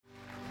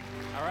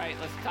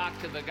right, let's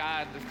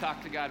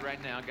talk to God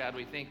right now. God,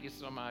 we thank you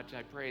so much.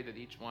 I pray that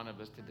each one of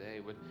us today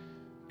would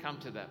come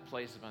to that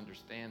place of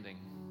understanding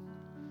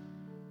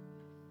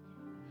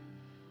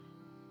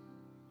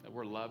that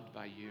we're loved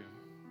by you.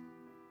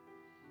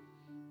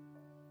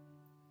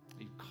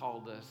 You've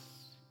called us,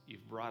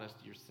 you've brought us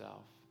to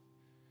yourself.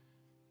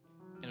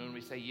 And when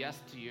we say yes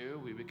to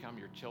you, we become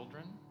your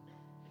children.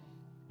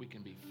 We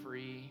can be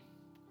free,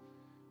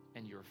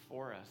 and you're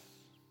for us.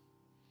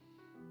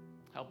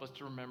 Help us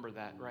to remember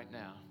that right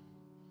now.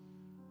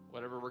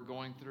 Whatever we're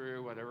going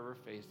through, whatever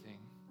we're facing,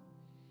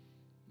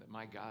 that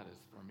my God is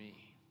for me.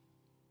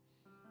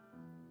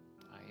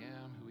 I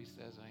am who he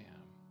says I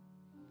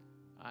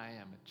am. I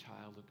am a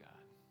child of God.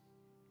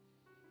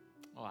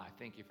 Oh, I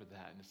thank you for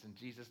that. And it's in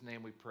Jesus'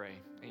 name we pray.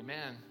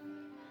 Amen.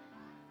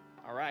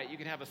 All right, you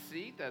can have a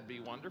seat. That'd be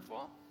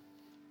wonderful.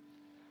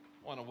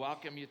 I want to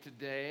welcome you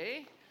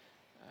today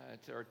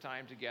to our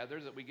time together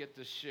that we get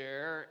to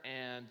share,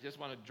 and just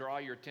want to draw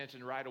your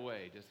attention right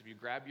away. Just if you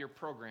grab your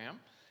program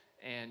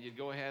and you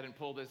go ahead and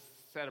pull this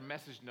set of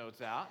message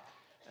notes out,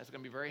 that's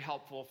going to be very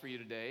helpful for you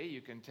today. You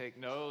can take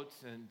notes,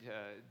 and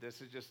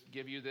this is just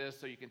give you this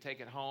so you can take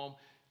it home.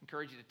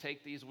 Encourage you to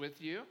take these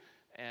with you,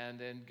 and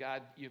then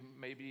God, you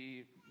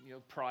maybe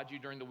prod you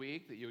during the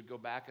week that you would go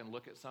back and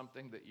look at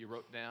something that you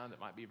wrote down that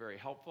might be very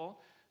helpful.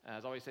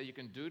 As I always say, you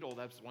can doodle.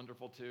 That's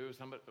wonderful too.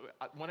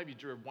 One of you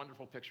drew a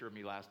wonderful picture of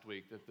me last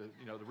week that the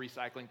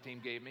recycling team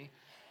gave me.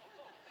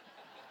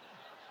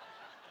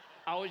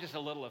 I was just a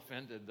little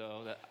offended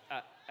though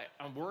that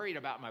I'm worried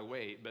about my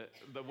weight, but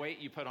the weight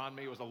you put on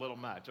me was a little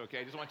much. Okay,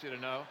 I just want you to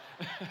know.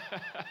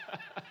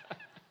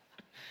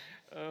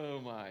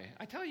 Oh my!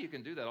 I tell you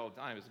can do that all the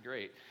time. It's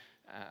great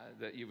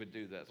that you would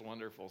do that. It's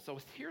wonderful. So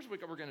here's what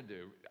we're going to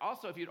do.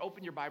 Also, if you'd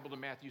open your Bible to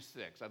Matthew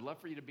 6, I'd love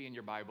for you to be in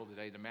your Bible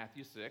today to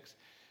Matthew 6.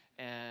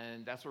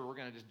 And that's where we're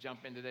going to just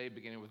jump in today,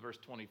 beginning with verse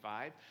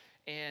 25.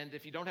 And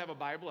if you don't have a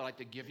Bible, I'd like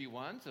to give you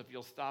one. So if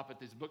you'll stop at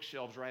these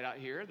bookshelves right out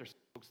here, there's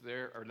folks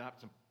there, or not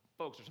some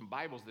folks, there's some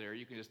Bibles there.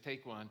 You can just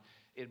take one.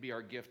 It'd be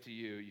our gift to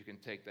you. You can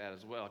take that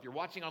as well. If you're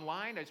watching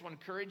online, I just want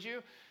to encourage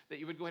you that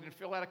you would go ahead and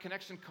fill out a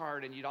connection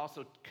card, and you'd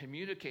also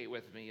communicate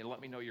with me and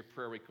let me know your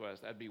prayer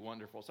request. That'd be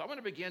wonderful. So I want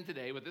to begin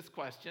today with this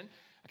question.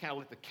 I kind of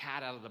let the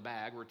cat out of the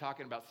bag. We're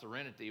talking about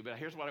serenity, but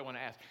here's what I want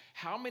to ask.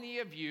 How many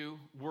of you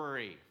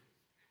worry?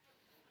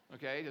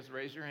 Okay, just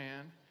raise your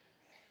hand.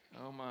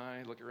 Oh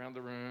my, look around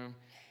the room.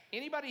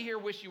 Anybody here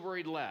wish you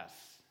worried less?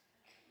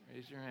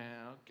 Raise your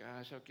hand. Oh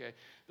gosh, okay.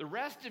 The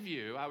rest of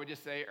you, I would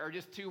just say, are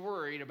just too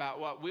worried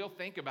about what we'll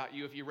think about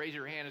you if you raise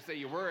your hand and say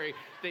you worry,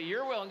 that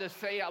you're willing to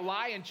say a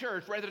lie in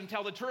church rather than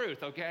tell the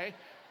truth, okay?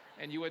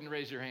 And you wouldn't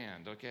raise your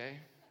hand, okay?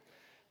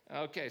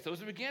 Okay, so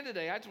as we begin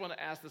today, I just want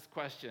to ask this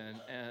question,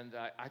 and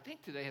I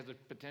think today has the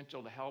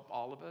potential to help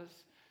all of us,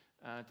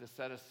 to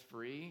set us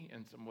free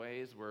in some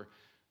ways where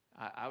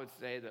I would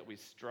say that we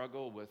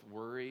struggle with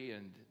worry,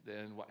 and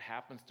then what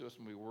happens to us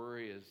when we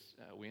worry is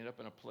we end up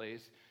in a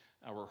place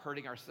we're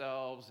hurting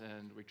ourselves,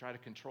 and we try to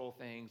control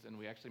things, and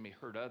we actually may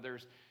hurt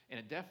others, and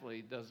it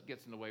definitely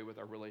gets in the way with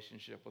our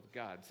relationship with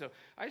God. So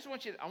I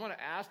want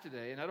to ask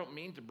today, and I don't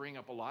mean to bring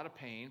up a lot of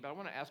pain, but I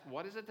want to ask,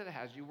 what is it that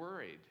has you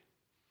worried?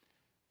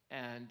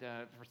 And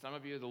for some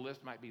of you, the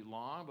list might be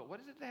long, but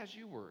what is it that has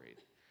you worried?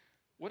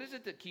 What is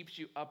it that keeps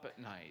you up at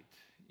night?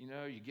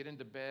 You get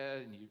into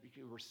bed and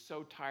you were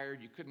so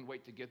tired you couldn't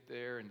wait to get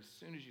there, and as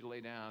soon as you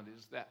lay down,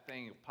 there's that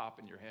thing will pop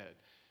in your head,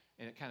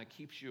 and it kind of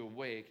keeps you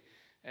awake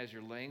as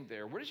you're laying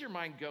there. Where does your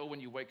mind go when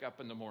you wake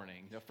up in the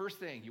morning? The first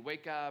thing, you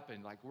wake up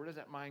and where does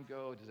that mind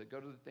go? Does it go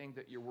to the thing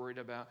that you're worried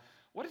about?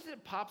 What is it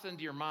that pops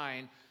into your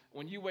mind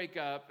when you wake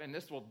up? And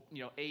this will,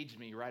 age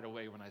me right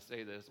away when I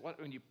say this.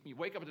 When you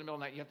wake up in the middle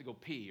of the night, you have to go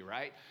pee,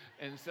 right?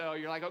 And so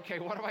you're like, okay,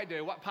 what do I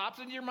do? What pops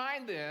into your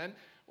mind then,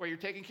 where you're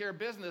taking care of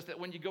business, that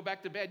when you go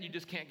back to bed, you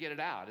just can't get it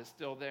out? It's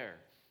still there.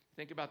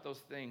 Think about those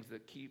things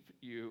that keep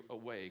you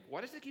awake.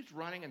 What is it that keeps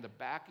running in the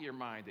back of your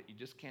mind that you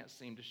just can't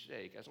seem to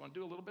shake? I just want to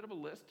do a little bit of a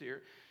list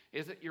here.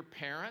 Is it your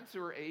parents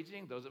who are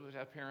aging? Those of us who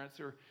have parents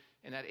who are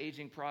in that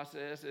aging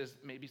process. Is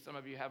maybe some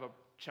of you have a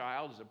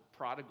child, is a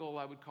prodigal,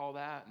 I would call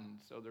that, and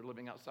so they're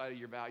living outside of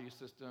your value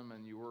system,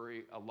 and you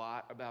worry a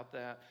lot about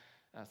that.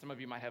 Some of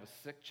you might have a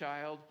sick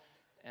child,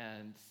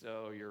 and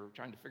so you're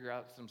trying to figure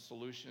out some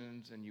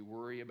solutions, and you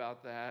worry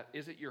about that.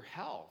 Is it your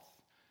health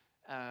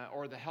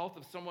or the health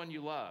of someone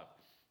you love?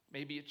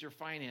 Maybe it's your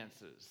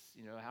finances.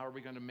 How are we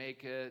going to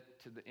make it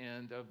to the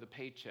end of the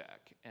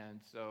paycheck?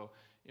 And so,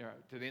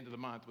 to the end of the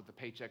month with the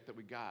paycheck that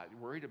we got. You're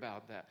worried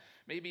about that.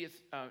 Maybe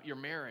it's your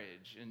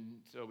marriage. And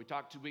so we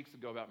talked 2 weeks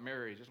ago about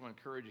marriage. Just want to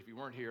encourage you, if you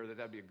weren't here,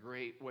 that'd be a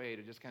great way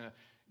to just kind of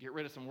get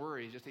rid of some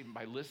worries, just even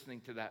by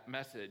listening to that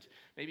message.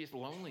 Maybe it's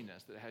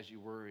loneliness that has you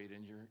worried,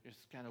 and you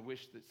just kind of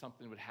wish that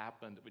something would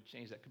happen that would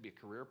change. That could be a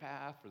career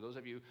path. For those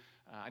of you,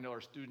 I know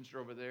our students are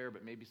over there,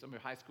 but maybe some of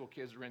your high school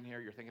kids are in here.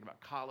 You're thinking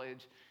about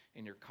college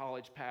and your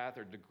college path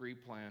or degree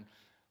plan.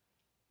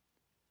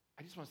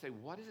 I just want to say,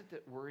 what is it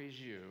that worries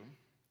you?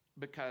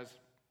 Because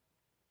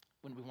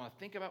when we want to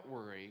think about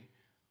worry,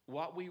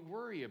 what we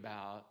worry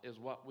about is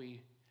what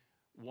we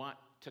want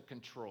to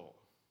control.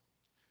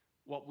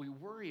 What we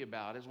worry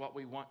about is what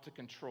we want to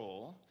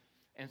control.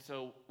 And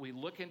so we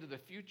look into the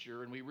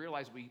future and we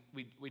realize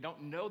we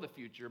don't know the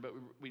future, but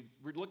we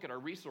look at our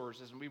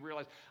resources and we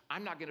realize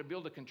I'm not going to be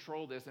able to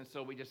control this. And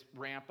so we just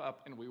ramp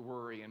up and we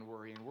worry and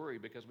worry and worry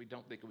because we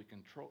don't think we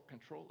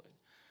control it.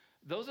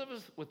 Those of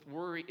us with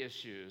worry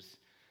issues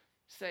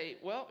say,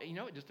 well,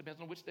 it just depends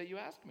on which day you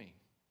ask me.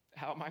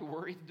 How my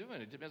worry is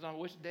doing. It depends on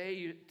which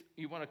day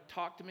you want to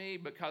talk to me,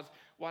 because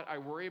what I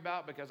worry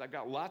about, because I've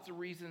got lots of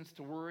reasons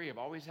to worry. I've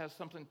always had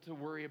something to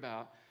worry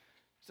about.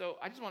 So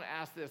I just want to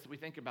ask this. We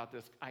think about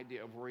this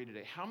idea of worry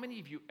today. How many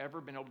of you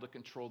ever been able to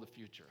control the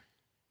future?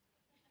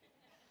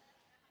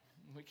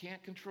 We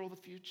can't control the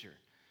future.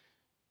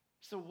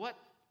 So what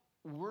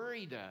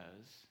worry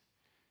does,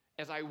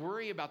 as I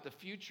worry about the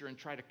future and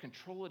try to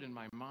control it in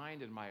my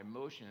mind and my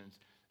emotions,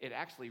 it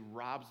actually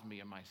robs me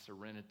of my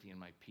serenity and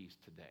my peace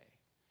today.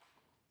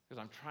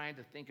 Because I'm trying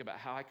to think about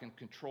how I can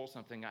control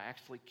something I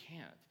actually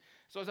can't.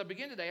 So as I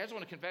begin today, I just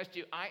want to confess to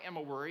you, I am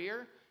a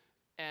worrier.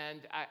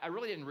 And I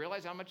really didn't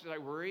realize how much that I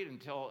worried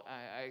until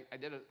I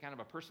did a kind of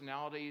a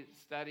personality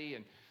study.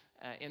 And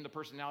in the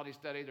personality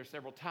study, there's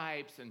several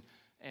types.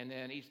 And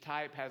then each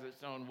type has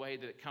its own way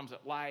that it comes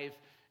at life.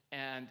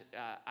 And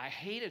I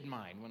hated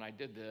mine when I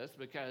did this,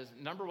 because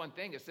number one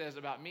thing it says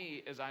about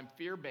me is I'm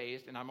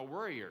fear-based and I'm a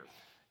worrier.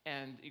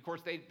 And of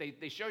course,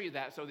 they show you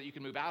that so that you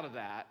can move out of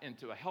that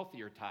into a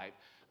healthier type.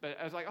 But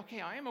I was like,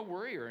 okay, I am a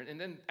worrier. And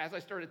then as I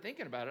started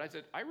thinking about it, I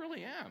said, I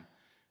really am.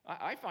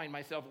 I find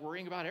myself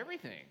worrying about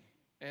everything.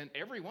 And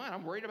everyone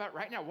I'm worried about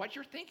right now, what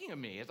you're thinking of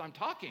me as I'm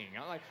talking.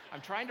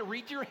 I'm trying to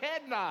read your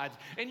head nods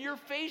and your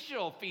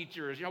facial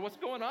features. What's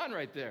going on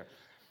right there?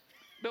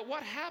 But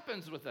what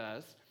happens with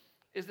us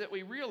is that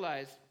we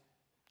realize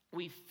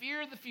we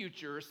fear the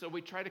future, so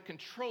we try to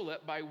control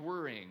it by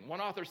worrying.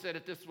 One author said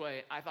it this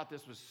way. I thought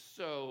this was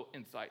so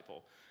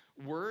insightful.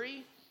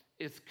 Worry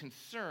is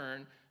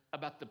concern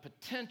about the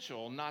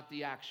potential, not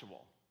the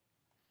actual.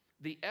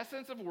 The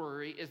essence of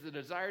worry is the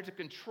desire to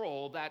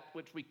control that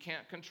which we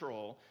can't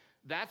control.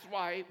 That's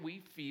why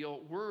we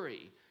feel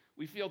worry.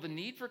 We feel the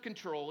need for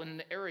control in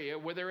an area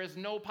where there is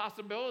no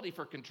possibility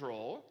for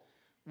control.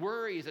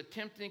 Worry is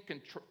attempting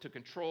to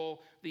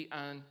control the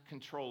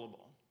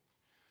uncontrollable.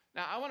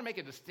 Now, I want to make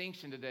a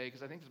distinction today,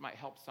 because I think this might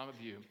help some of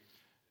you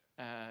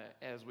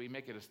as we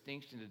make a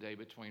distinction today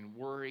between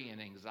worry and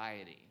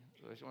anxiety.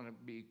 So I just want to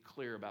be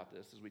clear about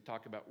this as we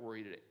talk about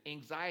worry today.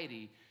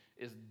 Anxiety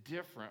is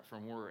different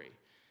from worry.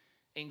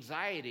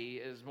 Anxiety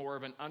is more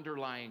of an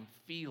underlying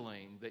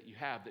feeling that you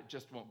have that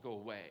just won't go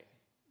away,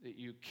 that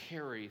you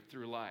carry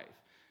through life.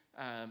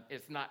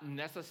 It's not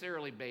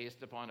necessarily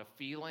based upon a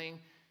feeling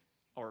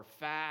or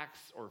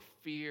facts or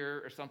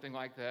fear or something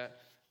like that.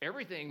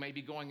 Everything may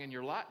be going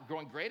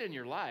great in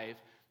your life,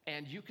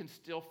 and you can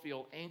still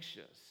feel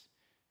anxious.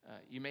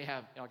 You may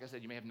have, like I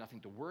said, you may have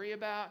nothing to worry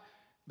about,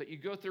 but you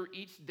go through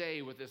each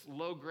day with this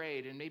low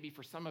grade, and maybe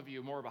for some of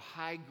you, more of a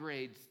high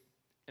grade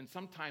and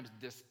sometimes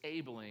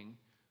disabling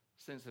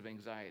sense of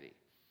anxiety.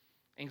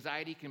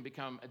 Anxiety can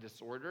become a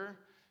disorder,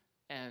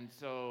 and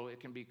so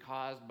it can be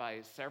caused by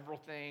several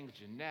things,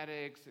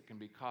 genetics, it can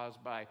be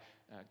caused by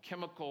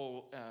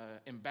chemical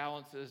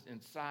imbalances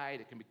inside,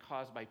 it can be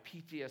caused by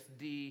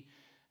PTSD,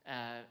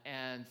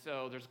 and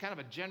so there's kind of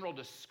a general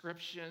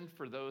description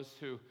for those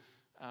who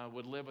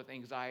would live with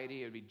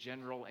anxiety. It would be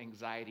general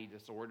anxiety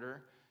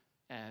disorder,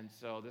 and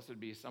so this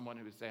would be someone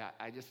who would say,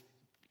 I just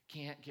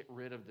can't get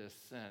rid of this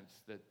sense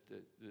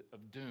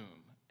of doom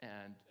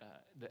and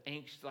the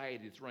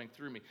anxiety that's running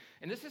through me.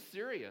 And this is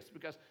serious,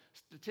 because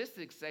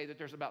statistics say that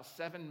there's about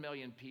 7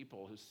 million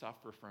people who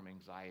suffer from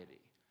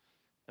anxiety,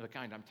 the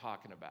kind I'm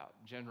talking about,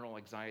 general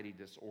anxiety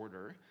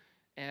disorder.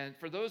 And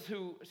for those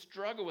who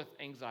struggle with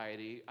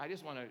anxiety, I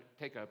just want to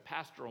take a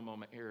pastoral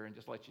moment here and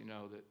just let you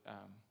know that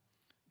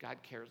God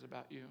cares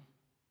about you.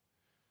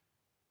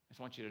 I just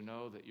want you to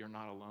know that you're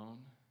not alone.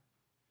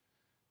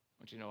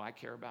 I want you to know I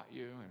care about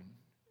you, and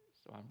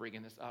so I'm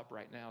bringing this up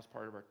right now as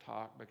part of our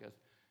talk, because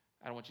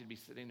I don't want you to be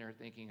sitting there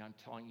thinking I'm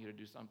telling you to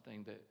do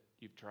something that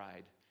you've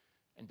tried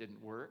and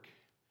didn't work,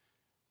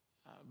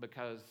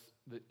 because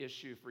the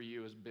issue for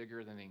you is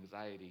bigger than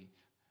anxiety.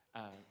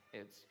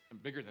 It's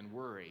bigger than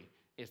worry.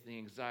 It's the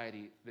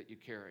anxiety that you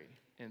carry.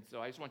 And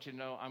so I just want you to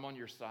know I'm on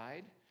your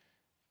side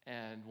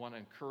and want to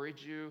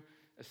encourage you,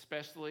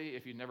 especially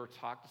if you never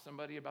talked to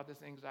somebody about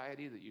this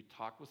anxiety, that you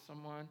talk with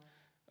someone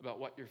about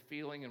what you're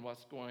feeling and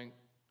what's going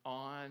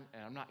on.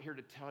 And I'm not here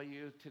to tell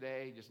you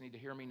today, you just need to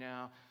hear me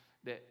now,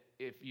 that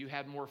if you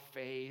had more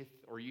faith,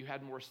 or you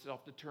had more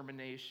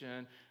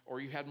self-determination,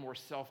 or you had more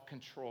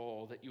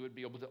self-control, that you would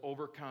be able to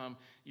overcome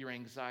your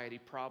anxiety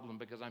problem,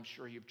 because I'm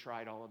sure you've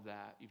tried all of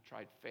that. You've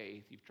tried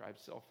faith, you've tried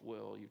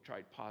self-will, you've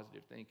tried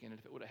positive thinking, and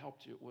if it would have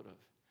helped you, it would have.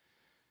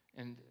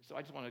 And so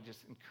I just want to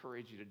just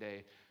encourage you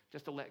today,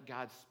 just to let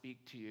God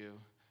speak to you,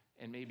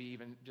 and maybe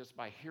even just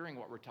by hearing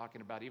what we're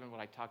talking about, even what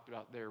I talked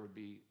about there would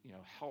be,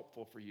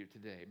 helpful for you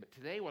today. But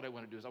today what I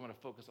want to do is I want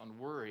to focus on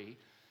worry.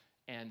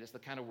 And it's the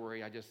kind of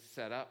worry I just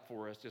set up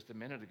for us just a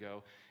minute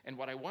ago. And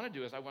what I want to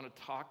do is I want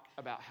to talk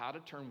about how to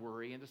turn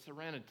worry into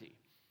serenity.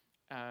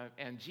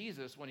 And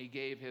Jesus, when he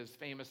gave his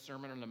famous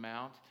Sermon on the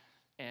Mount,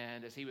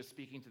 and as he was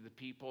speaking to the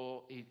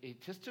people, he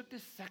just took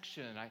this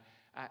section.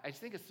 I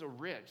just think it's so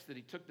rich that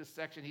he took this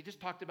section. He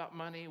just talked about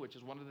money, which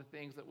is one of the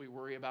things that we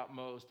worry about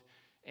most.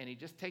 And he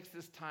just takes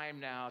this time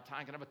now,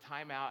 kind of a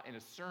time out in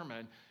his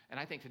sermon, and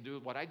I think to do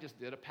what I just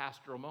did, a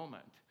pastoral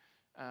moment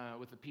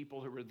with the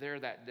people who were there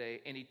that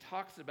day. And he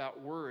talks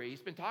about worry.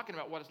 He's been talking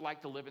about what it's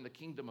like to live in the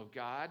kingdom of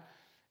God.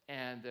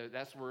 And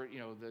that's where,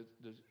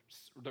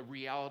 the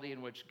reality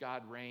in which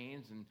God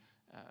reigns. And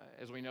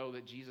as we know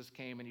that Jesus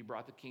came and he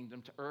brought the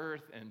kingdom to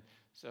earth. And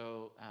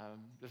so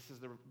this is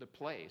the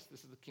place.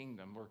 This is the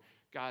kingdom where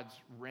God's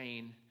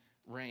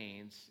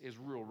his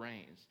rule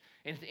reigns.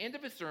 And at the end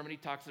of his sermon, he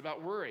talks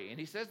about worry. And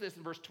he says this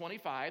in verse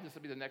 25. This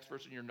will be the next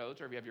verse in your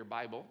notes, or if you have your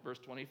Bible, verse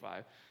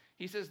 25.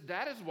 He says,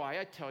 "That is why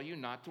I tell you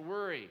not to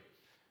worry."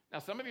 Now,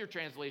 some of your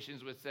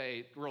translations would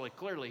say really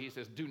clearly, he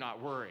says, "Do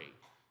not worry."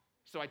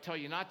 So I tell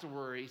you not to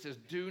worry. He says,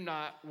 do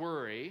not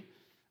worry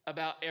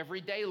about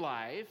everyday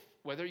life,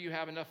 whether you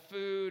have enough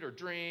food or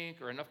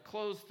drink or enough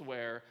clothes to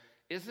wear.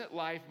 Isn't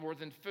life more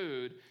than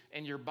food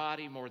and your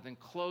body more than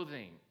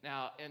clothing?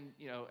 Now, and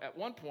at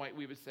one point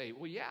we would say,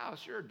 well, yeah,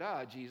 sure,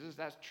 duh, Jesus,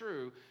 that's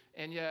true.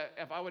 And yet,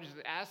 if I would just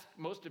ask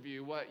most of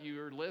you what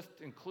your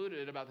list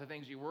included about the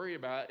things you worry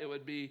about, it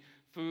would be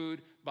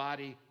food,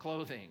 body,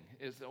 clothing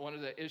is one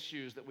of the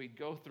issues that we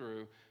go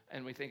through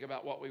and we think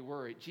about what we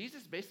worry.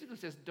 Jesus basically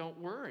says, don't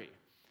worry.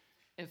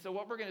 And so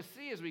what we're going to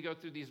see as we go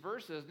through these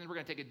verses, and then we're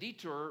going to take a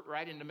detour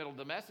right in the middle of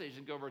the message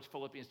and go over to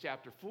Philippians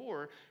chapter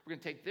 4. We're going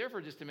to take there for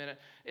just a minute,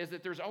 is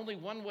that there's only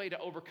one way to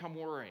overcome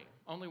worry.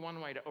 Only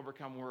one way to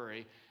overcome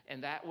worry,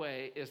 and that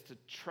way is to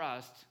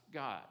trust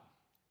God.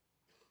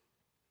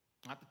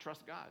 Not to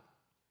trust God.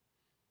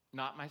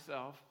 Not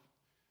myself.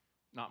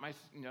 Not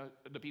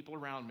the people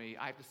around me.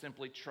 I have to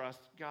simply trust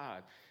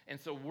God. And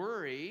so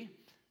worry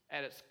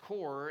at its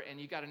core,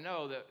 and you got to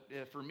know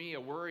that for me, a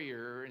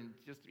worrier, and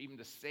just even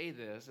to say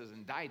this is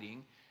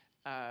indicting,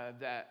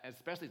 that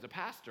especially as a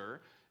pastor,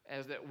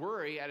 as that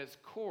worry at its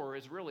core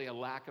is really a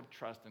lack of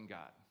trust in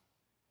God.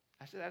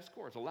 I said at its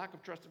core, it's a lack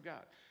of trust of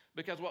God.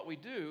 Because what we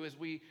do is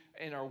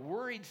in our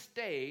worried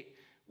state,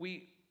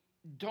 we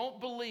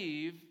don't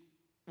believe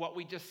what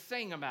we just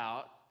sang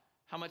about,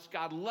 how much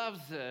God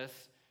loves us,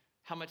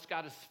 how much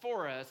God is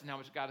for us, and how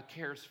much God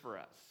cares for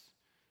us.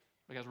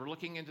 Because we're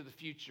looking into the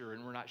future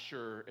and we're not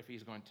sure if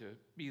he's going to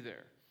be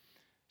there.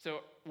 So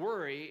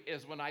worry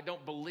is when I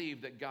don't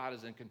believe that God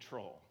is in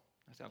control.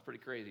 That sounds pretty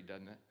crazy,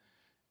 doesn't it?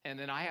 And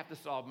then I have to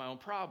solve my own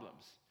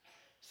problems.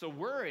 So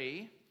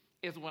worry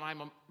is when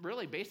I'm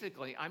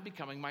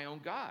becoming my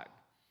own God.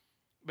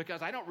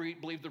 Because I don't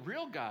believe the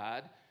real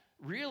God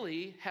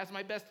really has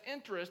my best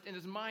interest in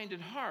his mind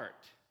and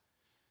heart.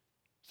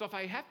 So if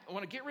I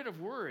want to get rid of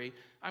worry,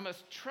 I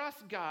must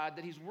trust God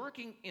that he's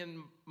working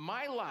in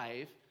my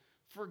life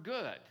for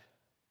good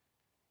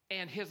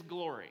and his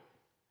glory.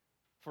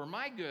 For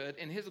my good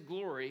and his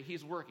glory,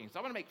 he's working. So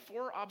I'm going to make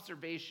 4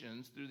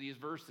 observations through these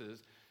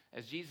verses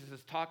as Jesus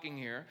is talking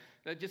here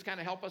that just kind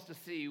of help us to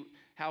see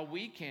how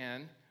we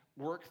can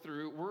work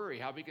through worry,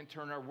 how we can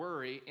turn our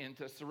worry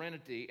into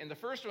serenity. And the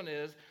first one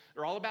is,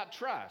 they're all about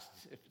trust.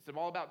 If it's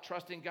all about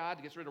trusting God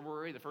to get rid of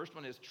worry, the first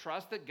one is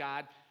trust that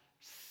God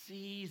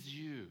sees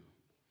you.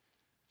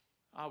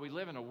 We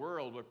live in a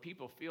world where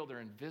people feel they're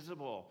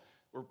invisible,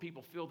 where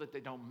people feel that they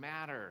don't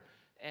matter.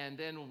 And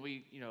then when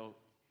we,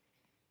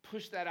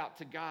 push that out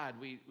to God,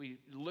 we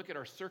look at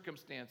our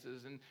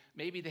circumstances, and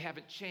maybe they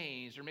haven't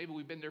changed, or maybe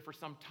we've been there for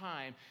some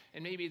time,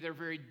 and maybe they're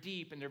very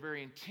deep and they're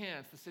very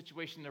intense, the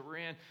situation that we're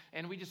in,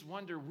 and we just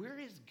wonder, where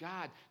is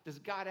God? Does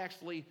God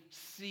actually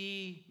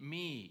see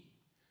me?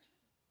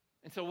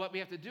 And so what we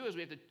have to do is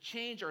we have to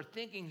change our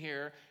thinking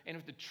here, and we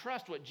have to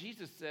trust what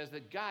Jesus says,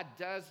 that God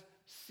does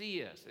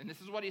see us. And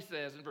this is what he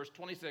says in verse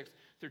 26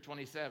 through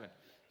 27.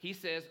 He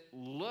says,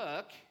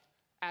 look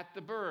at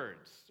the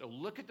birds. So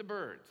look at the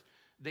birds.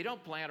 They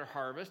don't plant or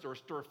harvest or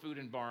store food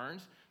in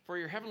barns, for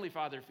your heavenly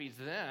Father feeds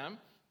them.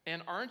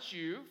 And aren't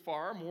you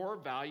far more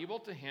valuable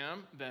to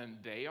him than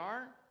they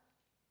are?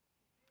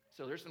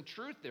 So there's some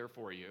truth there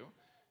for you,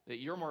 that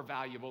you're more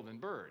valuable than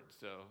birds.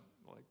 So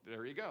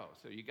there you go.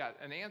 So you got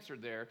an answer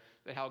there,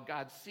 that how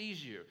God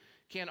sees you.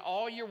 Can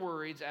all your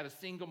worries add a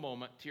single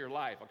moment to your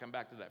life? I'll come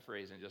back to that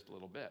phrase in just a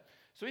little bit.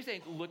 So he's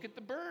saying, look at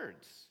the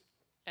birds.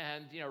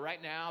 And,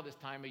 right now, this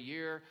time of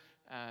year,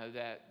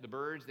 that the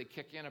birds, they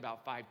kick in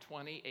about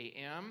 5:20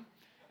 a.m.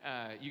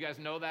 You guys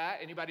know that?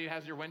 Anybody who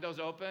has your windows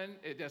open,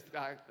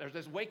 there's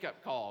this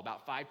wake-up call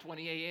about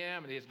 5:20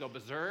 a.m., and they just go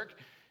berserk.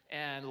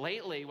 And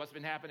lately, what's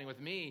been happening with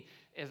me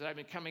is that I've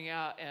been coming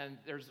out, and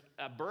there's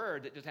a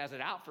bird that just has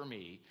it out for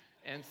me.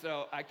 And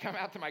so I come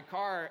out to my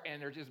car,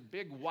 and there's just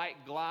big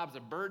white globs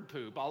of bird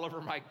poop all over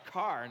my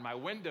car and my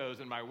windows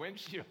and my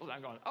windshield.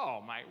 I'm going,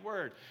 oh, my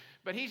word.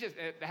 But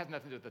it has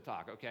nothing to do with the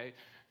talk, okay?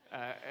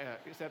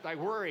 Except I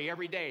worry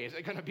every day, is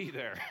it going to be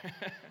there?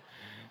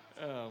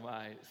 Oh,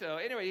 my. So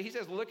anyway, he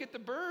says, look at the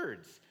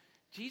birds.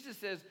 Jesus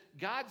says,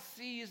 God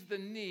sees the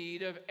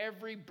need of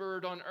every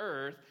bird on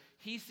earth.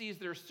 He sees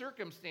their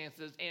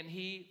circumstances, and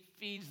he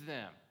feeds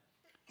them.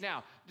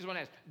 Now, just want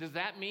to ask, does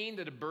that mean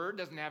that a bird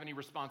doesn't have any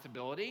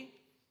responsibility?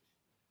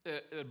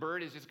 A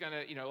bird is just going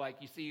to, like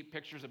you see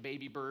pictures of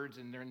baby birds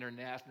and they're in their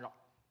nest and they're all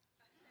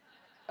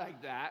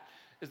like that.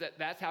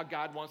 That's how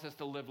God wants us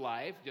to live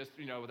life, just,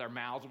 with our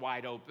mouths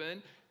wide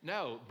open?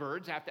 No,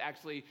 birds have to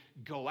actually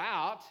go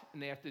out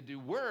and they have to do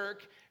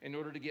work in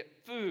order to get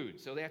food.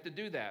 So they have to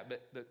do that.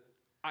 But the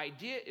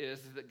idea is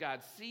that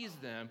God sees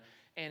them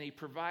and he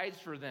provides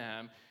for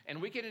them.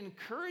 And we get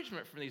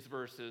encouragement from these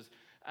verses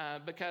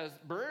because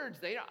birds,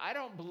 I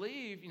don't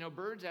believe,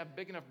 birds have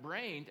big enough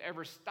brain to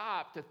ever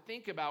stop to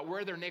think about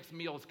where their next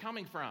meal is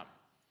coming from.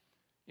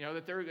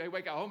 That they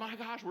wake up, oh my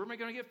gosh, where am I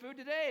going to get food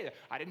today?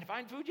 I didn't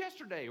find food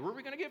yesterday. Where are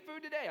we going to get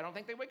food today? I don't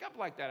think they wake up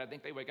like that. I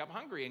think they wake up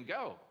hungry and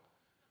go.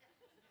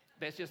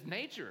 That's just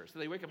nature. So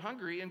they wake up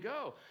hungry and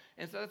go.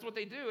 And so that's what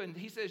they do. And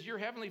he says, your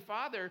heavenly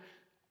Father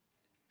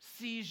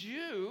sees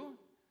you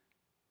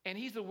and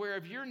he's aware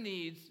of your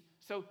needs,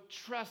 so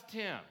trust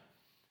him.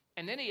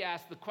 And then he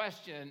asks the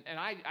question, and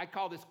I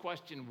call this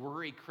question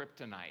worry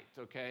kryptonite,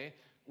 okay?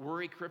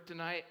 Worry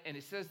kryptonite. And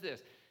it says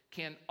this,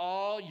 can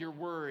all your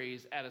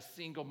worries add a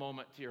single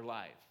moment to your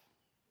life?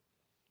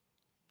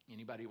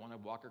 Anybody want to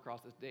walk across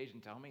the stage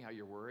and tell me how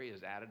your worry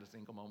has added a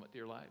single moment to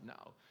your life?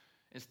 No.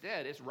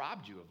 Instead, it's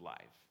robbed you of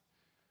life.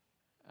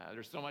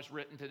 There's so much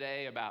written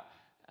today about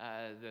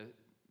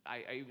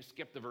I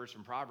skipped the verse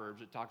from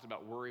Proverbs. It talks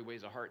about worry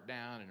weighs a heart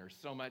down, and there's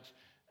so much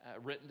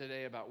written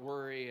today about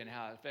worry and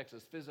how it affects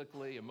us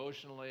physically,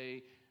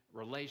 emotionally,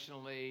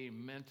 relationally,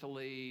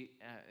 mentally,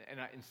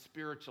 and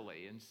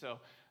spiritually. And so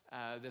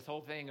this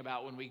whole thing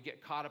about when we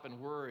get caught up in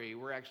worry,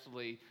 we're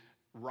actually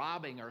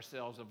robbing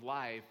ourselves of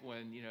life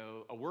when,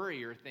 a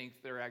worrier thinks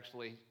they're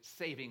actually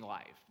saving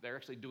life. They're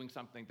actually doing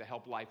something to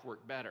help life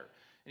work better.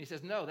 And he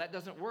says, no, that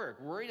doesn't work.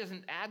 Worry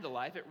doesn't add to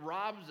life. It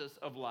robs us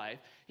of life.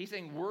 He's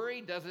saying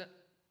worry doesn't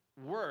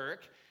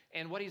work.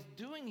 And what he's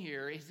doing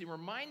here is he's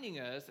reminding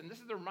us, and this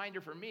is the reminder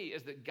for me,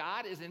 is that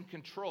God is in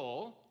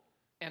control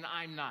and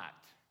I'm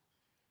not.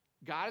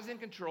 God is in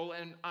control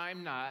and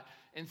I'm not.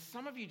 And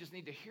some of you just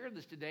need to hear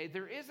this today.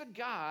 There is a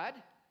God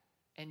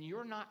and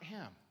you're not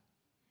him.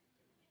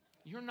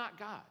 You're not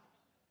God.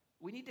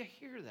 We need to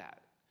hear that.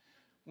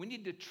 We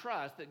need to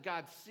trust that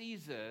God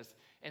sees us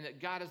and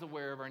that God is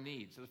aware of our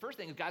needs. So the first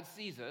thing is God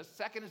sees us.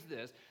 Second is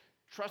this,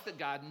 trust that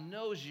God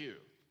knows you.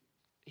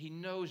 He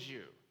knows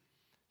you.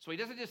 So he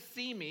doesn't just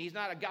see me. He's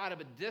not a God of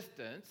a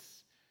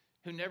distance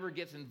who never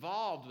gets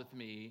involved with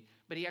me,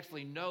 but he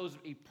actually knows,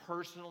 he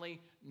personally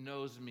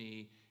knows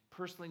me,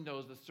 personally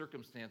knows the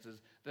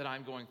circumstances that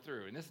I'm going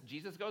through. And this,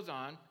 Jesus goes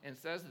on and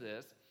says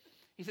this.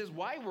 He says,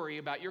 why worry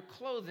about your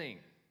clothing?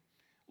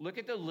 Look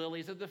at the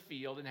lilies of the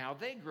field and how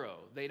they grow.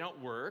 They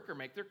don't work or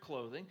make their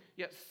clothing,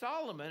 yet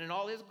Solomon in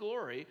all his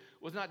glory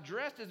was not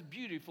dressed as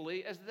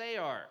beautifully as they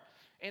are.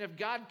 And if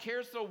God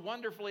cares so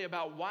wonderfully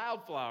about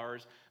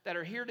wildflowers that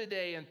are here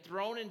today and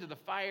thrown into the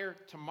fire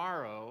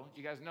tomorrow,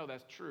 you guys know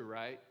that's true,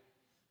 right?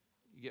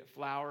 You get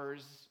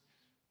flowers,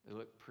 they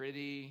look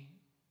pretty,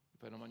 you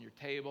put them on your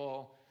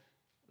table,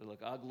 they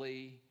look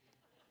ugly,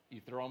 you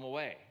throw them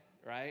away,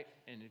 right?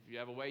 And if you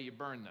have a way, you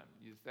burn them.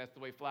 That's the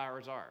way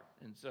flowers are.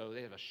 And so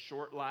they have a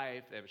short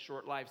life, they have a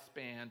short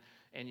lifespan,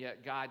 and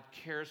yet God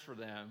cares for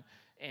them,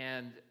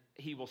 and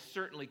he will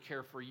certainly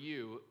care for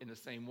you in the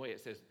same way. It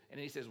says, and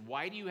he says,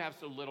 why do you have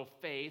so little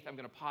faith? I'm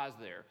going to pause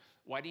there.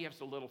 Why do you have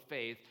so little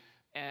faith?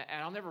 And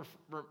I'll never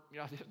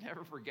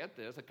forget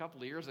this. A couple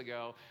of years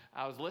ago,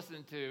 I was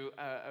listening to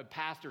a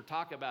pastor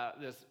talk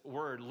about this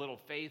word, little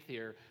faith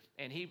here,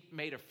 and he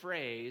made a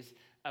phrase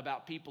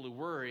about people who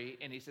worry,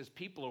 and he says,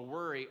 people who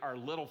worry are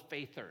little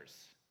faithers.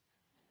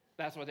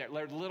 That's what they're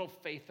little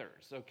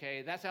faithers,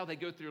 okay? That's how they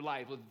go through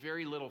life, with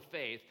very little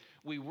faith.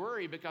 We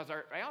worry because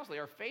honestly,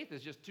 our faith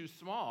is just too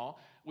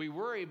small. We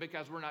worry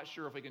because we're not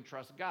sure if we can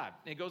trust God.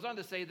 And it goes on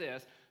to say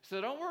this,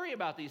 so don't worry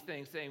about these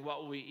things, saying,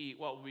 what will we eat,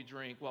 what will we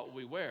drink, what will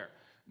we wear?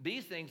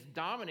 These things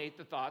dominate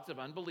the thoughts of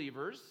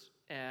unbelievers,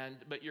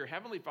 but your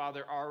heavenly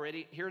Father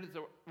already, here it is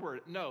the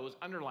word, knows,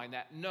 underline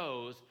that,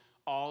 knows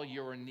all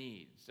your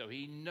needs. So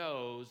he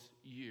knows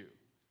you,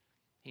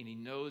 and he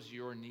knows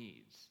your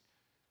needs.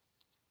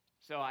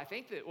 So I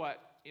think that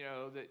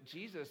that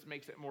Jesus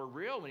makes it more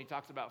real when he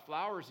talks about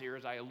flowers here,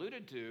 as I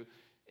alluded to,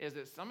 is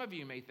that some of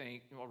you may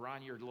think, well,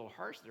 Ron, you're a little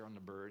harsh there on the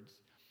birds.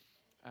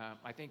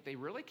 I think they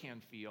really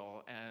can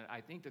feel, and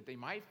I think that they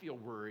might feel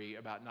worry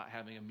about not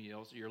having a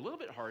meal, so you're a little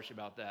bit harsh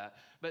about that.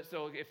 But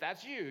so if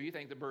that's you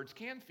think the birds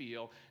can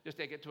feel, just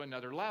take it to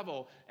another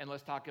level, and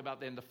let's talk about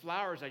then the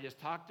flowers I just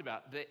talked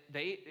about.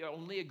 They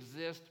only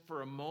exist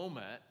for a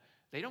moment.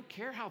 They don't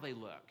care how they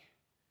look.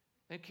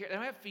 They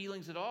don't have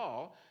feelings at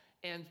all,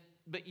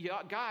 but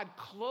God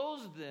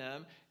clothed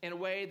them in a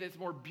way that's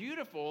more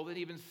beautiful than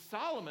even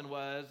Solomon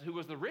was, who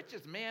was the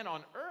richest man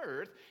on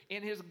earth,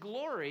 in his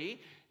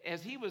glory,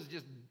 as he was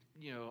just,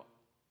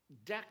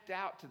 decked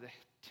out to the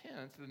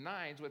tens, to the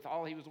nines, with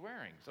all he was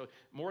wearing. So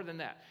more than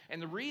that.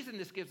 And the reason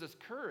this gives us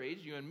courage,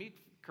 you and me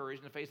courage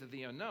in the face of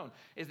the unknown,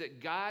 is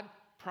that God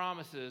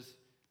promises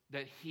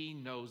that he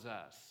knows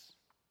us.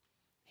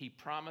 He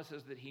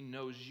promises that he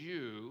knows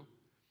you,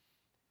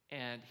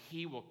 and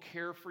he will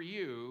care for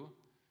you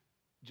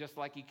just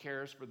like he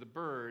cares for the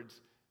birds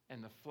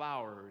and the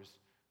flowers,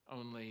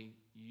 only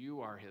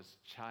you are his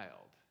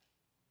child.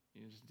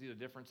 You see the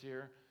difference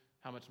here?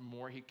 How much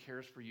more he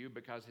cares for you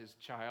because his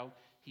child.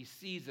 He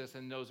sees us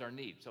and knows our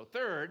needs. So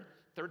the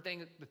third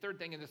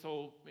thing in this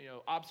whole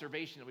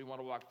observation that we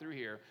want to walk through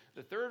here,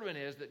 the third one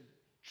is that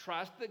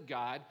trust that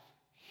God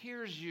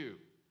hears you,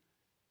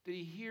 that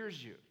he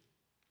hears you.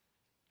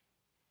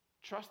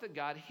 Trust that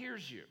God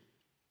hears you.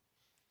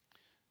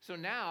 So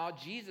now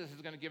Jesus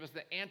is going to give us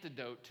the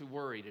antidote to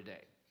worry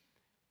today.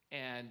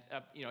 And,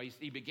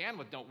 he began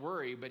with don't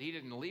worry, but he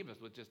didn't leave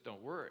us with just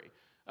don't worry.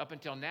 Up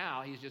until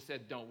now, he's just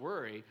said don't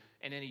worry.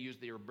 And then he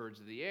used the birds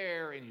of the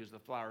air and he used the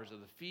flowers of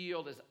the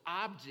field as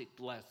object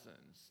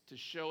lessons to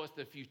show us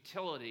the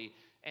futility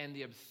and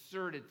the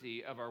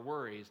absurdity of our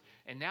worries.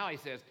 And now he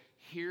says,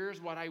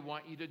 here's what I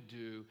want you to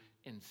do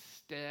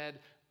instead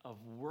of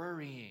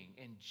worrying.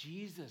 And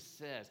Jesus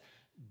says,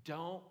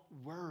 don't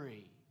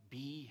worry,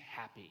 be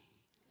happy.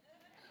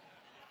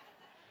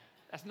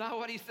 That's not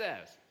what he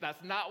says.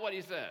 That's not what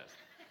he says.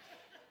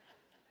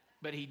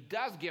 But he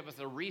does give us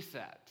a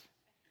reset.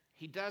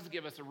 He does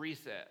give us a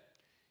reset.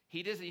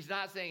 He's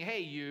not saying,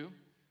 hey, you,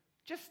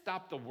 just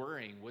stop the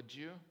worrying, would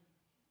you?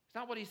 It's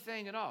not what he's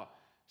saying at all.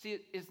 See,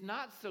 it's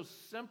not so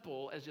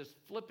simple as just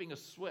flipping a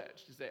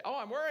switch to say, oh,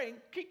 I'm worrying,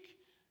 kick,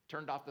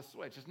 turned off the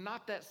switch. It's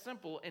not that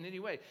simple in any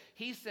way.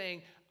 He's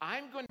saying,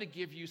 I'm going to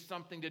give you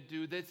something to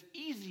do that's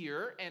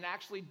easier and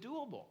actually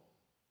doable.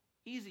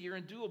 Easier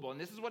and doable. And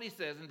this is what he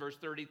says in verse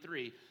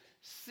 33.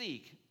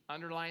 Seek,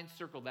 underline,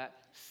 circle that.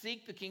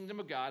 Seek the kingdom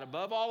of God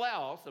above all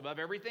else, above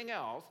everything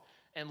else,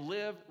 and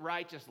live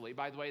righteously.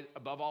 By the way,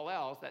 above all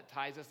else, that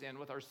ties us in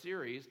with our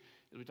series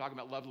as we talk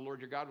about love the Lord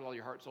your God with all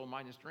your heart, soul,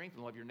 mind, and strength,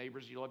 and love your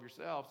neighbors as you love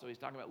yourself. So he's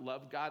talking about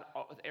love God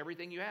with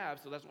everything you have.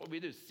 So that's what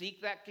we do.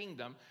 Seek that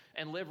kingdom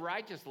and live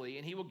righteously,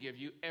 and he will give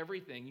you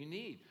everything you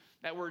need.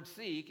 That word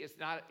seek is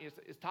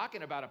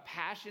talking about a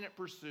passionate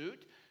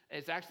pursuit.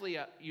 It's actually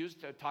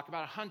used to talk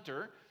about a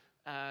hunter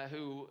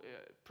who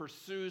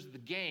pursues the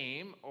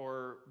game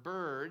or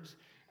birds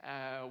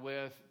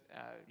with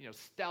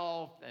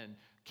stealth and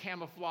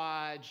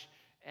camouflage,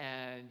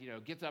 and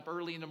gets up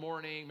early in the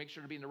morning, makes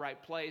sure to be in the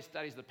right place,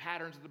 studies the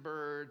patterns of the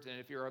birds, and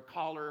if you're a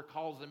caller,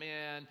 calls them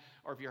in,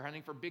 or if you're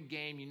hunting for big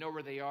game, you know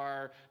where they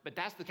are. But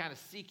that's the kind of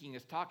seeking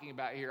it's talking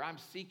about here. I'm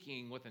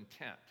seeking with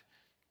intent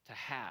to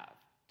have,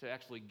 to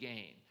actually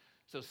gain.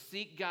 So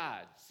seek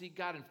God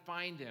and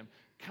find him.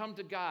 Come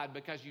to God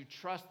because you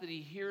trust that he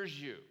hears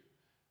you.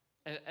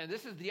 And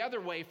this is the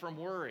other way from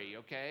worry,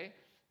 okay?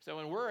 So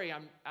in worry,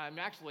 I'm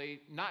actually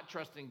not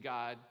trusting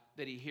God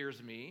that he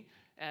hears me.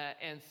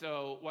 And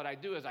so what I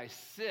do is I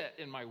sit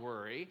in my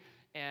worry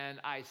and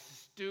I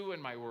stew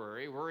in my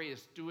worry. Worry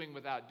is stewing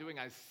without doing.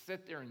 I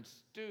sit there and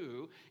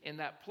stew in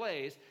that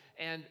place.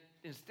 And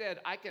instead,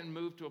 I can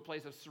move to a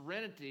place of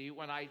serenity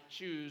when I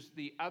choose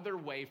the other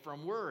way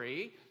from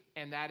worry,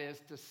 and that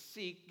is to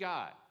seek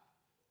God.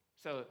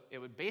 So it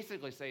would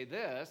basically say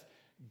this: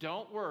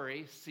 don't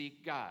worry,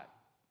 seek God.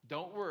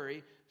 Don't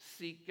worry,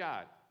 seek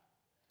God.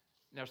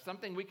 Now,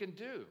 something we can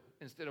do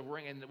instead of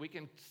worrying, and that we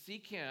can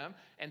seek him,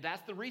 and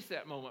that's the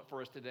reset moment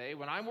for us today.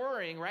 When I'm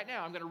worrying right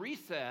now, I'm going to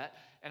reset,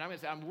 and I'm going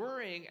to say, I'm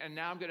worrying, and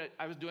now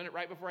I was doing it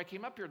right before I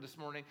came up here this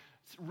morning.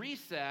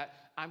 Reset,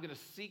 I'm going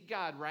to seek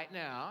God right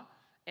now.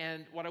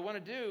 And what I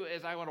want to do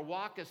is I want to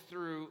walk us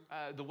through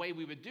the way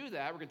we would do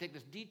that. We're going to take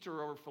this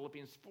detour over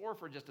Philippians 4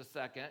 for just a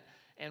second,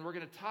 and we're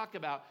going to talk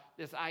about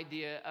this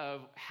idea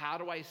of how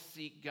do I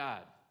seek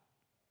God?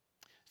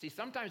 See,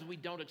 sometimes we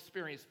don't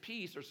experience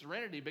peace or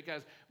serenity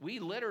because we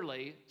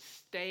literally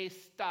stay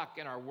stuck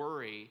in our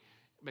worry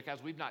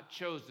because we've not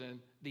chosen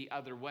the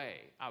other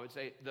way. I would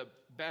say the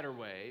better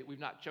way.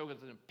 We've not chosen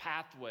the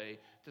pathway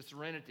to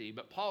serenity.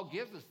 But Paul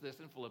gives us this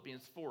in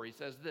Philippians 4. He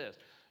says this: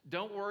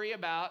 don't worry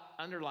about,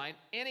 underline,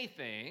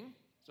 anything.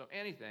 So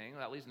anything,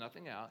 that leaves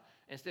nothing out.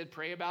 Instead,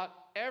 pray about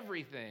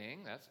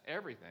everything. That's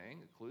everything.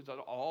 Includes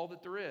all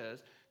that there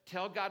is.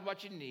 Tell God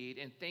what you need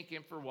and thank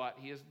him for what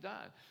he has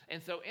done.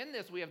 And so in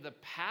this, we have the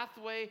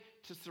pathway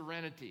to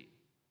serenity.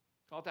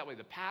 Call it that way,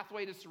 the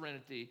pathway to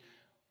serenity.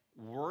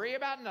 Worry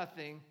about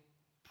nothing,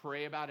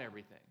 pray about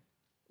everything.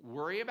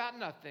 Worry about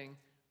nothing,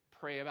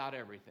 pray about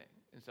everything.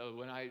 And so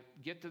when I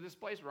get to this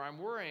place where I'm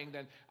worrying,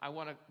 then I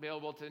want to be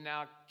able to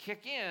now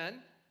kick in.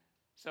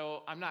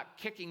 So I'm not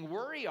kicking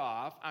worry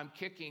off, I'm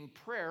kicking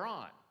prayer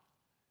on.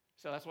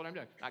 So that's what I'm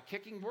doing. Not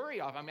kicking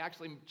worry off. I'm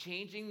actually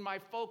changing my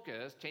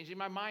focus, changing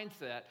my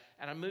mindset,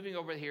 and I'm moving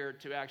over here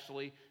to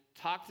actually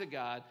talk to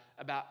God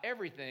about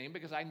everything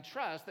because I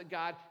trust that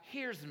God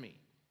hears me.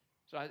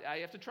 So I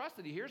have to trust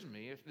that he hears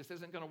me if this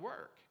isn't going to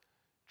work.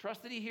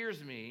 Trust that he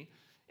hears me.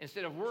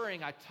 Instead of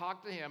worrying, I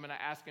talk to him and I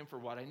ask him for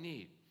what I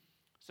need.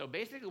 So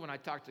basically when I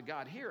talk to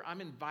God here,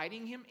 I'm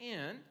inviting him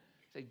in.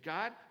 Say,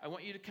 God, I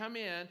want you to come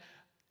in.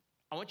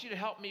 I want you to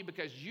help me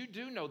because you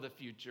do know the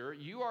future.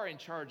 You are in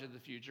charge of the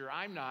future.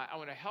 I'm not. I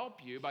want to help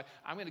you, but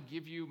I'm going to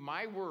give you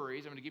my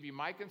worries. I'm going to give you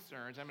my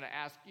concerns. I'm going to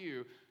ask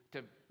you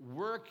to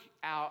work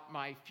out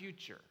my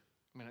future.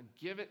 I'm going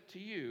to give it to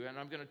you, and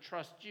I'm going to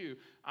trust you.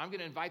 I'm going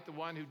to invite the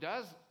one who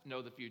does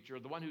know the future,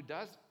 the one who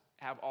does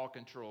have all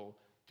control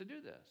to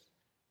do this.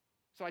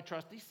 So I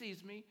trust he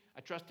sees me,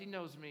 I trust he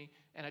knows me,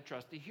 and I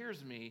trust he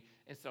hears me.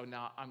 And so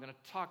now I'm going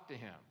to talk to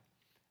him.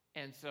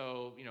 And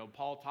so,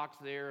 Paul talks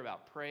there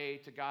about pray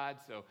to God.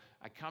 So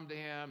I come to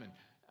him and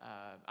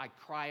I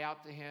cry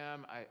out to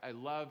him. I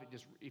love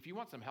just, if you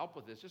want some help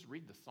with this, just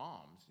read the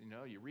Psalms.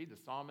 You read the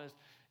psalmist,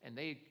 and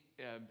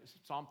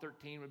Psalm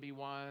 13 would be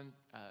one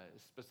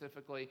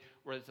specifically,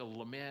 where it's a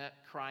lament,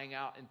 crying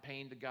out in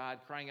pain to God,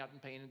 crying out in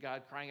pain to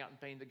God, crying out in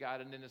pain to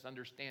God, and then this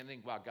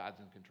understanding, wow, God's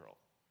in control.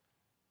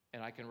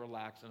 And I can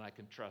relax and I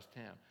can trust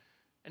him.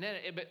 And then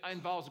it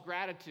involves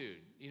gratitude.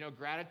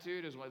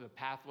 Gratitude is one of the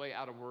pathway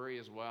out of worry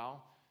as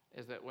well,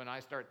 is that when I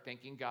start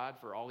thanking God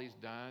for all he's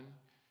done,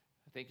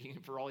 and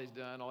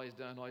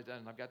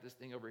I've got this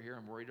thing over here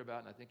I'm worried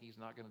about, and I think he's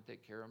not going to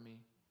take care of me.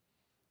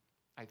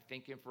 I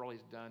thank him for all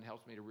he's done,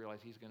 helps me to realize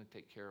he's going to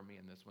take care of me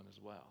in this one as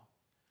well.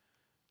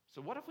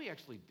 So what if we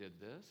actually did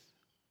this?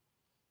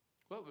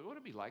 What would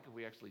it be like if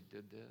we actually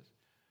did this?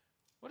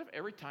 What if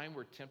every time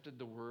we're tempted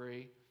to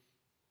worry,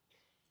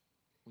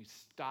 we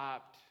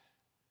stopped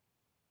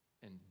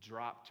and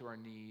dropped to our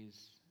knees?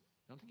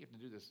 I don't think you have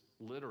to do this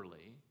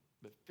literally,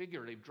 but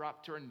figuratively,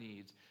 drop to our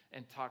knees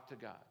and talk to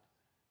God.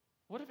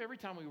 What if every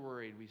time we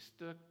worried, we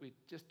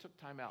just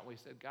took time out and we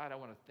said, God, I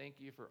want to thank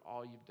you for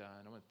all you've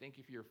done. I want to thank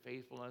you for your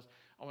faithfulness.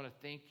 I want to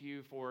thank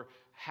you for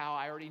how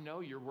I already know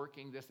you're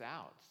working this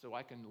out, so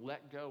I can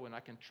let go and I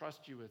can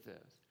trust you with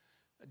this.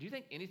 Do you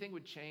think anything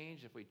would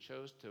change if we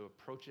chose to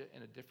approach it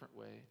in a different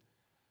way?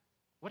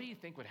 What do you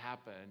think would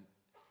happen?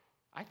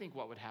 I think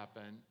what would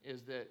happen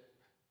is that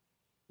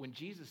when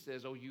Jesus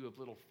says, oh, you have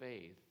little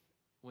faith,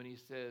 when he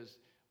says,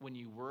 when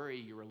you worry,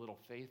 you're a little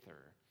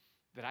faither,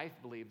 that I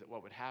believe that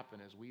what would happen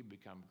is we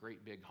become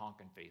great big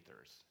honking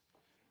faithers.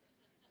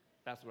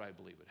 That's what I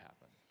believe would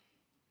happen.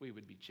 We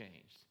would be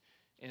changed.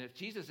 And if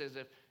Jesus says,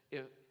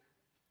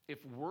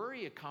 if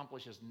worry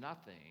accomplishes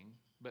nothing,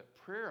 but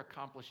prayer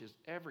accomplishes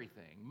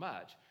everything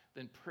much,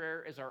 then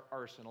prayer is our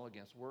arsenal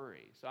against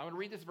worry. So I'm going to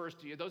read this verse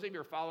to you. Those of you who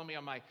are following me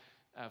on my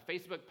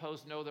Facebook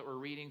post know that we're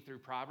reading through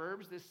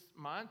Proverbs this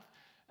month.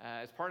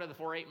 As part of the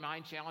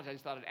 4-8-9 challenge, I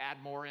just thought I'd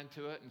add more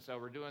into it. And so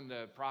we're doing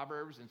the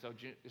Proverbs. And so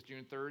it's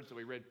June 3rd, so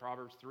we read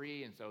Proverbs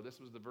 3. And so this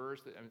was the verse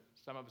that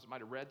some of us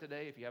might have read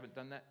today if you haven't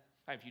done that.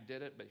 If you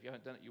did it, but if you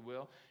haven't done it, you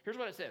will. Here's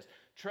what it says.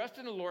 Trust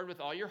in the Lord with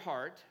all your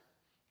heart.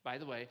 By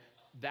the way,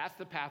 that's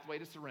the pathway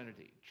to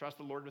serenity. Trust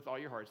the Lord with all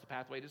your heart. It's the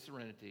pathway to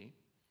serenity,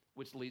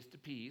 which leads to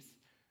peace.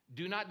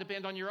 Do not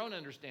depend on your own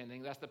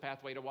understanding. That's the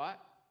pathway to what?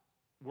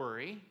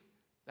 Worry.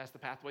 That's the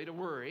pathway to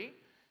worry.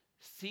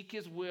 Seek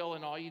his will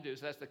in all you do.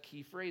 So that's the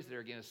key phrase there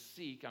again, is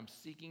seek. I'm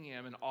seeking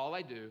him in all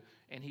I do,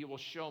 and he will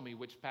show me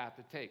which path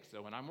to take.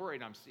 So when I'm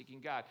worried, I'm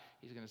seeking God.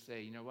 He's going to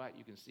say, you know what?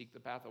 You can seek the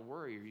path of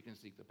worry, or you can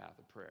seek the path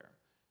of prayer.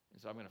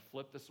 And so I'm going to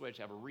flip the switch,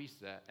 have a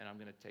reset, and I'm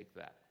going to take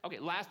that. Okay,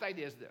 last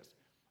idea is this.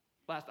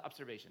 Last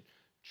observation.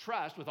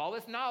 Trust, with all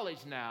this knowledge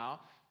now,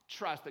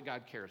 trust that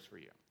God cares for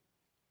you.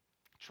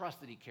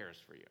 Trust that he cares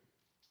for you.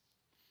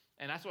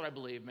 And that's what I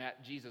believe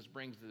Jesus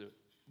brings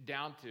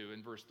down to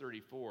in verse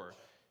 34.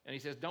 And he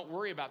says, don't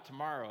worry about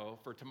tomorrow,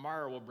 for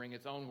tomorrow will bring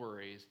its own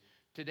worries.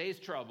 Today's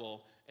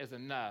trouble is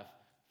enough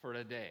for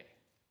today.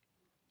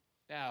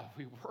 Now, if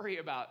we worry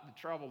about the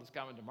trouble that's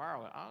coming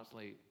tomorrow, and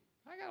honestly,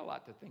 I got a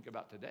lot to think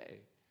about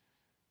today.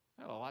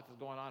 I got a lot that's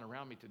going on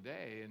around me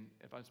today, and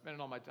if I'm spending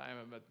all my time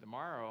about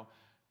tomorrow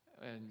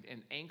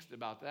and angst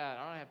about that,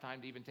 I don't have time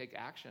to even take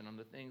action on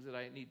the things that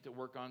I need to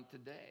work on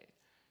today.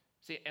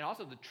 See, and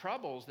also the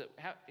troubles that,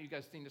 you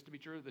guys seen this to be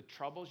true? The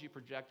troubles you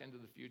project into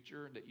the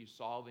future that you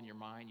solve in your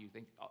mind, you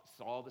think,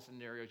 solve the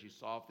scenarios you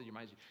solve in your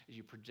mind as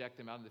you project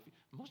them out in the future.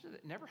 Most of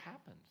it never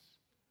happens.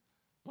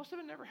 Most of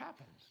it never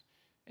happens.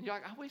 And you're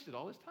like, I wasted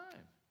all this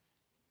time.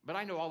 But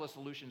I know all the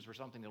solutions for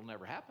something that'll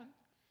never happen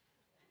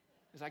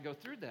as I go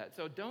through that.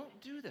 So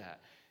don't do that.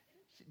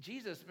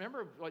 Jesus,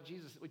 remember what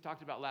we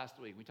talked about last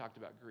week. We talked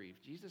about grief.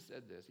 Jesus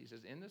said this. He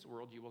says, in this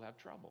world you will have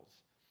troubles.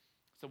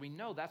 So we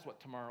know that's what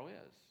tomorrow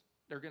is.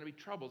 There are going to be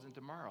troubles in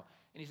tomorrow.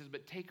 And he says,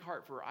 but take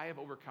heart, for I have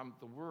overcome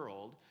the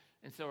world.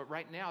 And so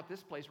right now at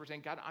this place, we're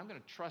saying, God, I'm going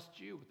to trust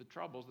you with the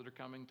troubles that are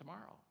coming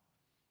tomorrow.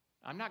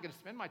 I'm not going to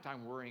spend my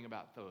time worrying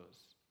about those.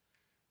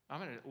 I'm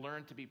going to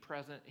learn to be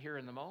present here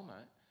in the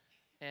moment.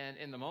 And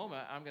in the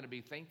moment, I'm going to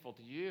be thankful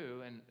to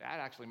you. And that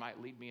actually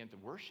might lead me into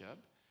worship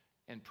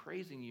and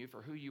praising you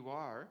for who you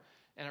are.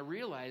 And I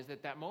realize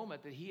at that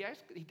moment that he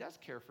does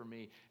care for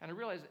me. And I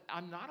realize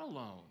I'm not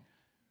alone.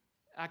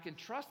 I can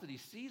trust that he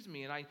sees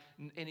me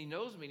and he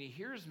knows me and he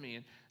hears me.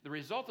 And the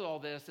result of all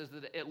this is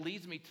that it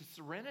leads me to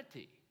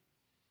serenity.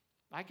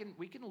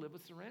 We can live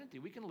with serenity.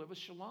 We can live with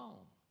shalom.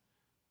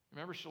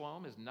 Remember,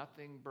 shalom is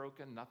nothing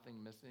broken,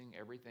 nothing missing,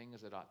 everything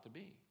as it ought to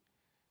be.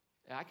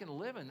 And I can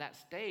live in that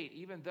state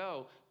even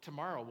though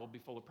tomorrow will be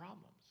full of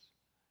problems,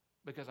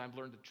 because I've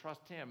learned to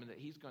trust him and that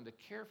he's going to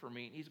care for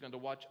me and he's going to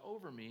watch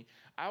over me.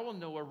 I will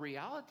know a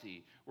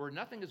reality where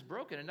nothing is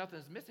broken and nothing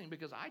is missing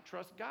because I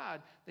trust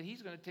God that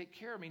he's going to take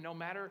care of me no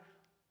matter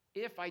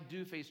if I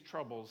do face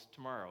troubles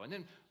tomorrow. And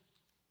then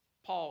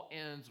Paul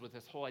ends with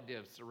this whole idea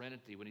of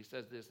serenity when he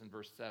says this in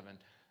verse 7.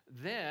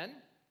 Then,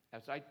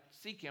 as I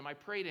seek him, I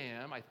pray to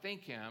him, I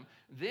thank him,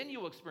 then you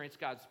will experience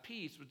God's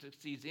peace, which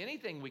exceeds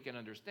anything we can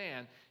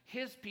understand.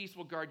 His peace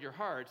will guard your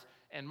hearts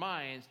and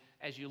minds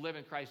as you live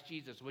in Christ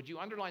Jesus. Would you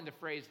underline the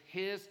phrase,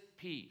 his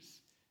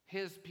peace?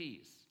 His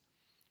peace.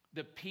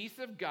 The peace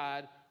of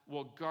God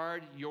will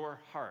guard your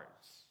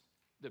hearts.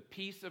 The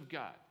peace of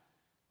God.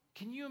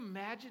 Can you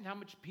imagine how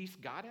much peace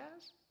God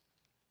has?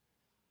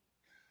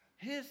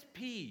 His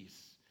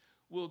peace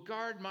will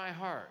guard my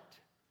heart.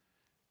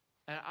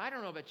 And I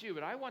don't know about you,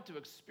 but I want to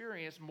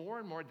experience more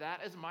and more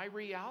that as my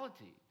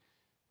reality.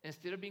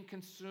 Instead of being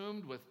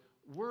consumed with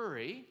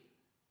worry,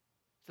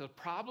 so the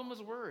problem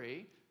is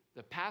worry,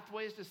 the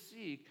pathway is to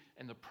seek,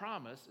 and the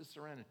promise is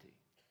serenity.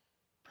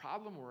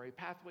 Problem, worry,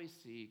 pathway,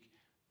 seek,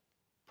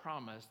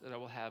 promise that I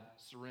will have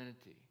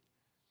serenity.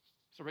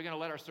 So we're going to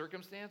let our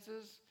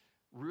circumstances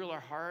rule our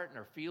heart and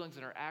our feelings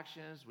and our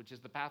actions, which is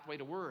the pathway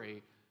to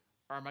worry,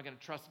 or am I going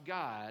to trust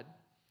God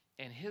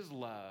and his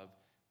love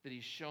that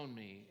he's shown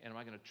me, and am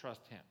I going to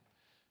trust him?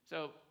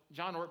 So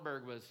John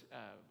Ortberg was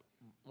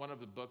one of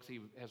the books he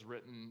has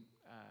written.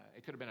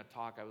 It could have been a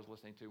talk I was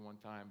listening to one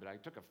time, but I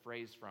took a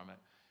phrase from it.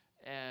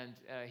 And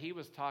he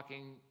was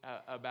talking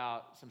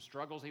about some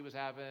struggles he was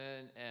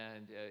having,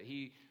 and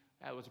he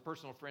was a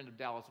personal friend of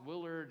Dallas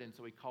Willard, and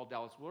so he called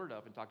Dallas Willard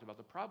up and talked about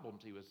the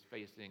problems he was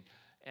facing.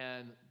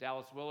 And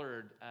Dallas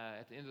Willard,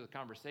 at the end of the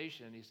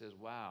conversation, he says,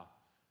 wow,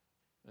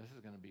 this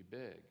is going to be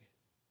big.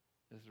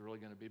 This is really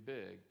going to be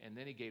big. And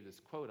then he gave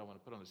this quote I want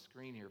to put on the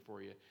screen here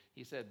for you.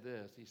 He said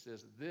this. He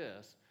says,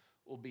 this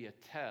will be a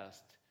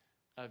test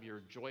of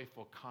your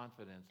joyful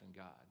confidence in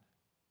God.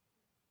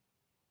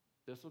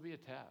 This will be a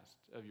test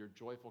of your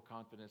joyful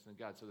confidence in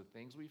God. So the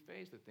things we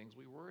face, the things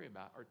we worry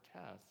about are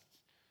tests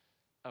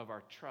of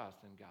our trust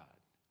in God,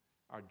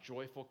 our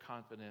joyful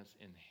confidence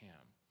in him.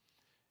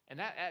 And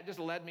that just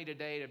led me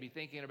today to be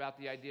thinking about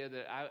the idea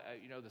that,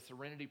 the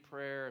serenity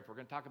prayer, if we're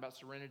going to talk about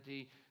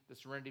serenity, the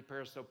serenity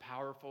prayer is so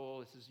powerful.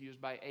 This is used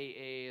by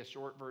AA, a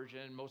short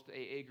version. Most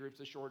AA groups,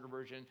 a shorter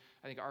version.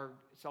 I think our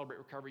Celebrate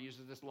Recovery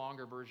uses this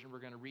longer version we're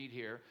going to read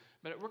here.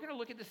 But we're going to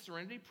look at the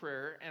serenity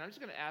prayer, and I'm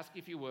just going to ask you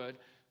if you would,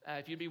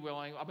 if you'd be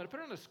willing. I'm going to put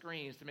it on the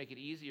screens to make it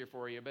easier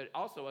for you, but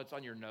also it's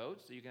on your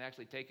notes, so you can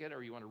actually take it,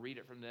 or you want to read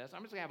it from this.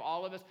 I'm just going to have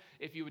all of us,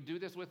 if you would do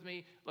this with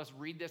me, let's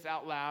read this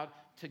out loud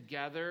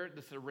together,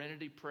 the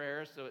serenity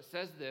prayer. So it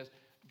says this: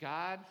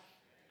 God,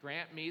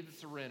 grant me the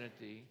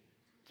serenity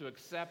to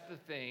accept the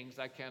things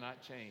I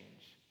cannot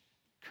change,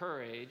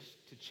 courage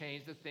to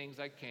change the things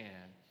I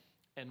can,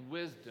 and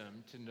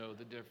wisdom to know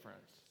the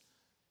difference.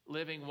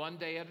 Living one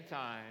day at a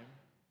time,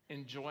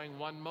 enjoying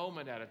one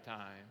moment at a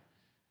time,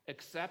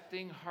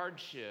 accepting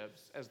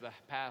hardships as the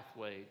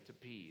pathway to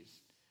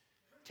peace,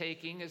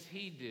 taking as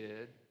he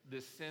did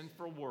this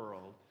sinful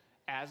world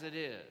as it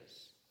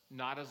is,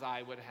 not as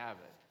I would have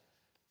it,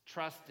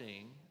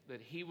 trusting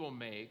that he will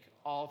make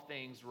all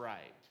things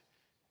right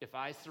if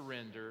I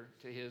surrender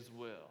to his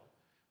will,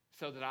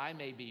 so that I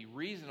may be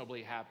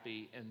reasonably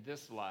happy in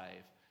this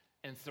life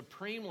and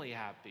supremely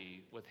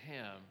happy with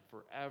him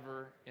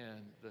forever in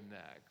the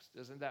next.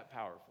 Isn't that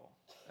powerful?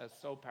 That's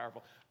so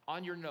powerful.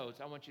 On your notes,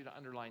 I want you to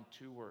underline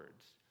two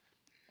words.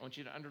 I want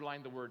you to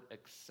underline the word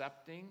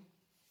accepting,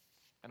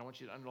 and I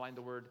want you to underline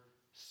the word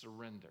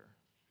surrender.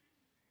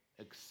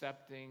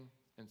 Accepting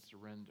and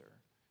surrender.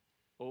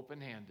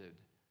 Open-handed.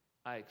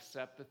 I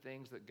accept the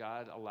things that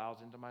God allows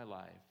into my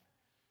life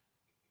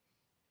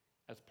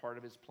as part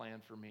of his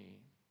plan for me.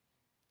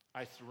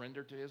 I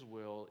surrender to his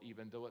will,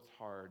 even though it's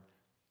hard,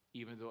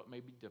 even though it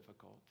may be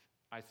difficult.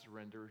 I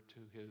surrender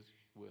to his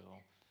will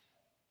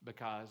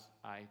because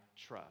I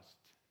trust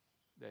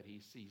that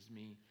he sees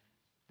me,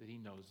 that he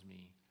knows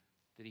me,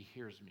 that he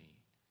hears me,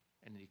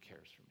 and that he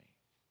cares for me.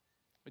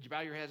 Would you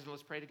bow your heads and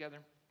let's pray together?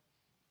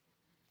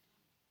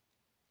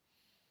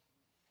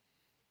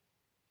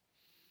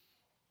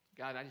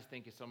 God, I just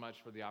thank you so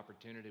much for the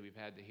opportunity we've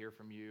had to hear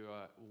from you.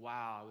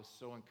 Wow, I was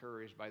so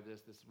encouraged by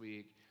this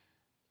week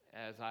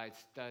as I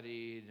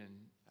studied and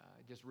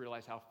just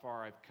realized how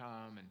far I've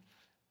come. And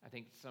I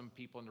think some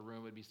people in the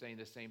room would be saying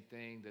the same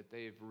thing, that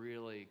they've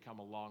really come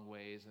a long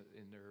ways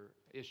in their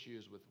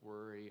issues with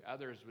worry.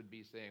 Others would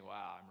be saying,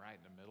 wow, I'm right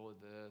in the middle of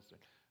this. Or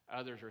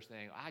others are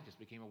saying, I just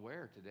became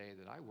aware today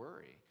that I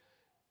worry.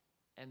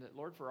 And that,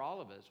 Lord, for all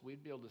of us,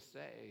 we'd be able to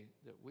say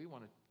that we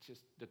want to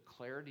just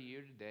declare to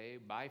you today,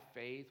 by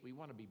faith, we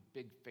want to be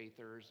big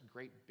faithers,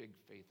 great big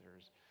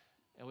faithers.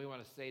 And we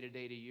want to say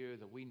today to you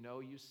that we know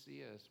you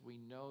see us. We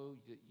know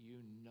that you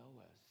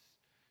know us.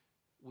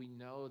 We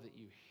know that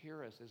you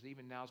hear us, as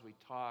even now as we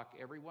talk,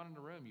 everyone in the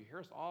room, you hear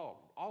us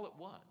all at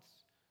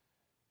once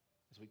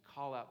as we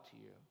call out to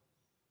you.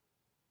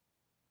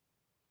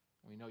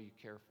 We know you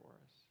care for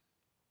us.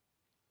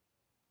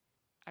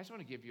 I just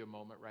want to give you a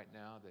moment right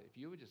now that if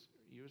you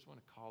just want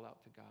to call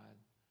out to God,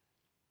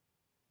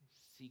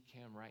 seek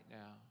him right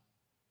now.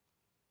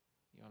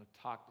 You want to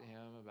talk to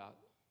him about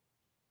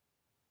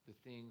the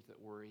things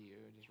that worry you,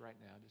 just right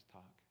now, just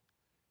talk.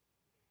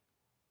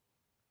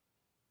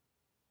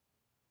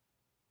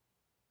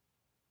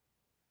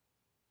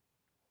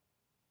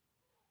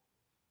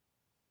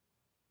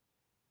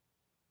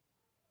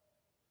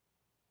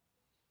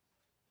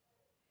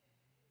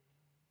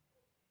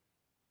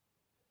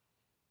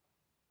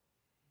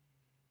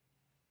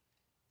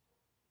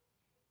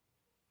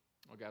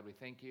 Oh, God, we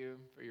thank you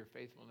for your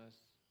faithfulness.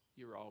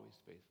 You're always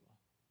faithful.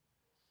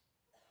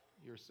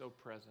 You're so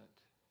present.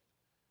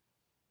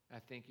 I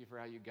thank you for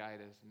how you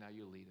guide us and how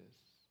you lead us.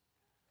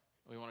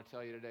 We want to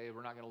tell you today,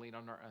 we're not going to lean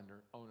on our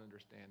own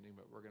understanding,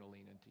 but we're going to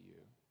lean into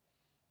you.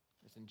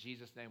 It's in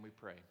Jesus' name we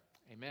pray.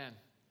 Amen.